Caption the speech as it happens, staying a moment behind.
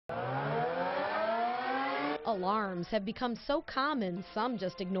Alarms have become so common, some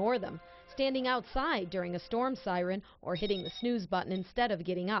just ignore them, standing outside during a storm siren or hitting the snooze button instead of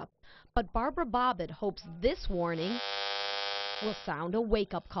getting up. But Barbara Bobbitt hopes this warning will sound a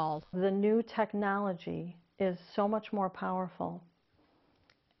wake-up call. The new technology is so much more powerful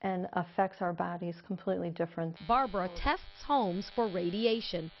and affects our bodies completely different. Barbara tests homes for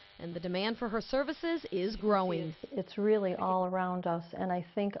radiation, and the demand for her services is growing. It's really all around us, and I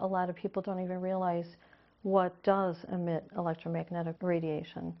think a lot of people don't even realize what does emit electromagnetic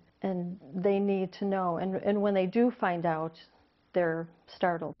radiation, and they need to know, and when they do find out, they're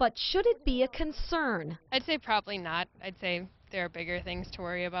startled. But should it be a concern? I'd say probably not. I'd say there are bigger things to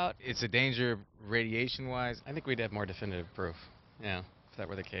worry about. It's a danger radiation-wise. I think we'd have more definitive proof, yeah, if that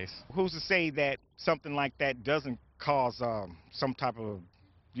were the case. Who's to say that something like that doesn't cause some type of,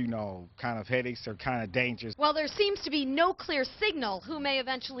 kind of headaches or kind of dangers? While there seems to be no clear signal who may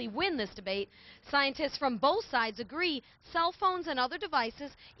eventually win this debate, scientists from both sides agree cell phones and other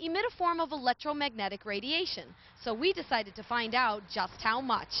devices emit a form of electromagnetic radiation. So we decided to find out just how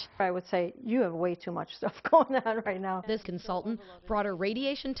much. I would say you have way too much stuff going on right now. This consultant brought her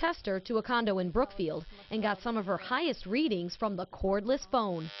radiation tester to a condo in Brookfield and got some of her highest readings from the cordless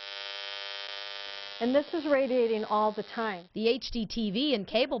phone. And this is radiating all the time. The HD TV and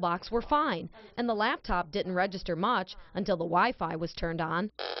cable box were fine, and the laptop didn't register much until the Wi-Fi was turned on.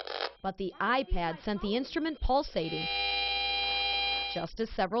 But the iPad sent the instrument pulsating, just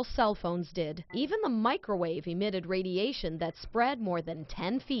as several cell phones did. Even the microwave emitted radiation that spread more than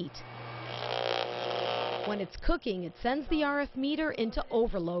 10 feet. When it's cooking, it sends the RF meter into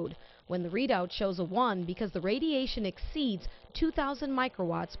overload, when the readout shows a 1 because the radiation exceeds 2,000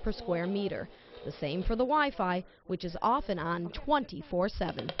 microwatts per square meter. The same for the Wi-Fi, which is often on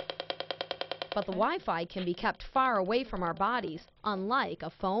 24/7. But the Wi-Fi can be kept far away from our bodies, unlike a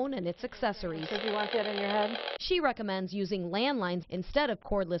phone and its accessories. Did you want that in your head? She recommends using landlines instead of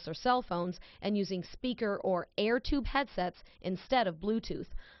cordless or cell phones and using speaker or air tube headsets instead of Bluetooth.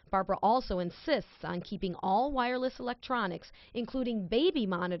 Barbara also insists on keeping all wireless electronics, including baby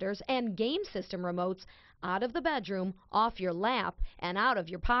monitors and game system remotes, out of the bedroom, off your lap, and out of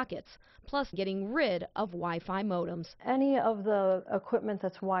your pockets, plus getting rid of Wi-Fi modems. Any of the equipment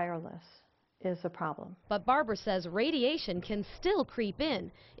that's wireless is a problem. But Barbara says radiation can still creep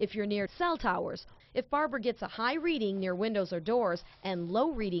in if you're near cell towers. If Barbara gets a high reading near windows or doors and low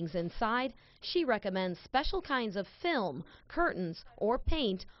readings inside, she recommends special kinds of film, curtains, or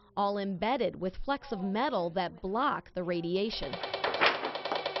paint, all embedded with flecks of metal that block the radiation.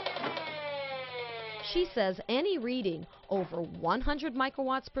 She says any reading over 100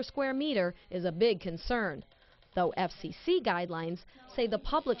 microwatts per square meter is a big concern, though FCC guidelines say the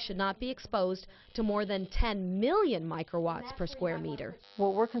public should not be exposed to more than 10 million microwatts per square meter.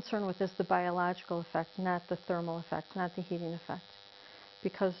 What we're concerned with is the biological effect, not the thermal effect, not the heating effect,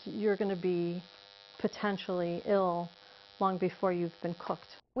 because you're going to be potentially ill long before you've been cooked.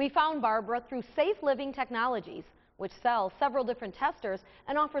 We found Barbara through Safe Living Technologies, which sells several different testers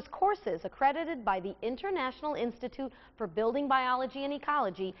and offers courses accredited by the International Institute for Building Biology and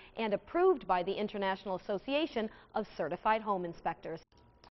Ecology and approved by the International Association of Certified Home Inspectors.